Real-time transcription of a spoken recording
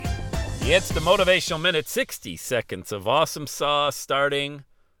It's the Motivational Minute, 60 seconds of awesome sauce starting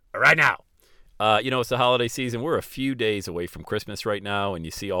right now. It's the holiday season. We're a few days away from Christmas right now, and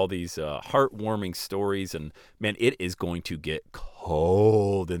you see all these heartwarming stories. And, man, it is going to get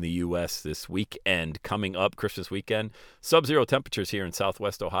cold in the U.S. this weekend, coming up Christmas weekend. Sub-zero temperatures here in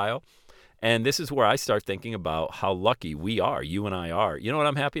southwest Ohio. And this is where I start thinking about how lucky we are, you and I are. You know what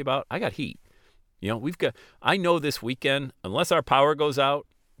I'm happy about? I got heat. I know this weekend, unless our power goes out,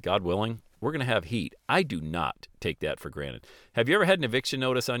 God willing, we're going to have heat. I do not take that for granted. Have you ever had an eviction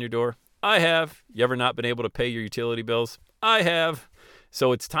notice on your door? I have. You ever not been able to pay your utility bills? I have.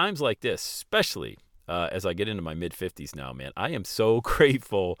 So it's times like this, especially as I get into my mid-50s now, man. I am so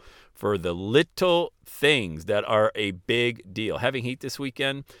grateful for the little things that are a big deal. Having heat this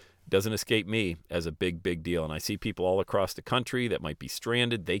weekend doesn't escape me as a big, big deal. And I see people all across the country that might be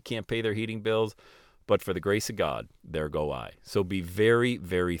stranded. They can't pay their heating bills. But for the grace of God, there go I. So be very,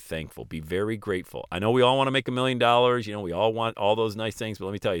 very thankful. Be very grateful. I know we all want to make $1 million. We all want all those nice things. But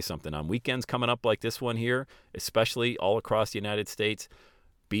let me tell you something. On weekends coming up like this one here, especially all across the United States,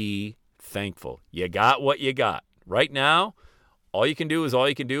 be thankful. You got what you got. Right now, all you can do is all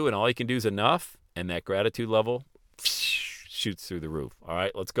you can do, and all you can do is enough. And that gratitude level shoots through the roof. All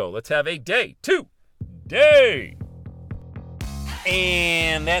right, let's go. Let's have a day today.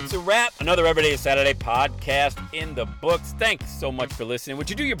 And that's a wrap. Another Everyday is Saturday podcast in the books. Thanks so much for listening. Would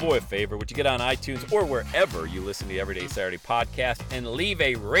you do your boy a favor? Would you get on iTunes or wherever you listen to the Everyday Saturday podcast and leave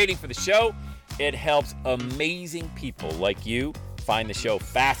a rating for the show? It helps amazing people like you find the show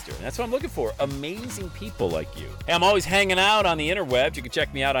faster. And that's what I'm looking for, amazing people like you. Hey, I'm always hanging out on the interwebs. You can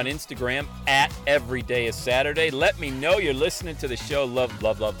check me out on Instagram at EverydayIsSaturday. Let me know you're listening to the show.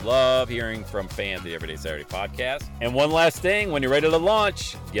 Love hearing from fans of the Everyday Saturday podcast. And one last thing, when you're ready to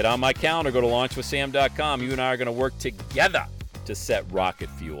launch, get on my calendar, go to launchwithsam.com. You and I are going to work together to set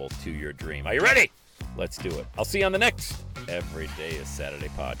rocket fuel to your dream. Are you ready? Let's do it. I'll see you on the next Everyday is Saturday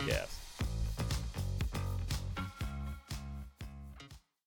podcast.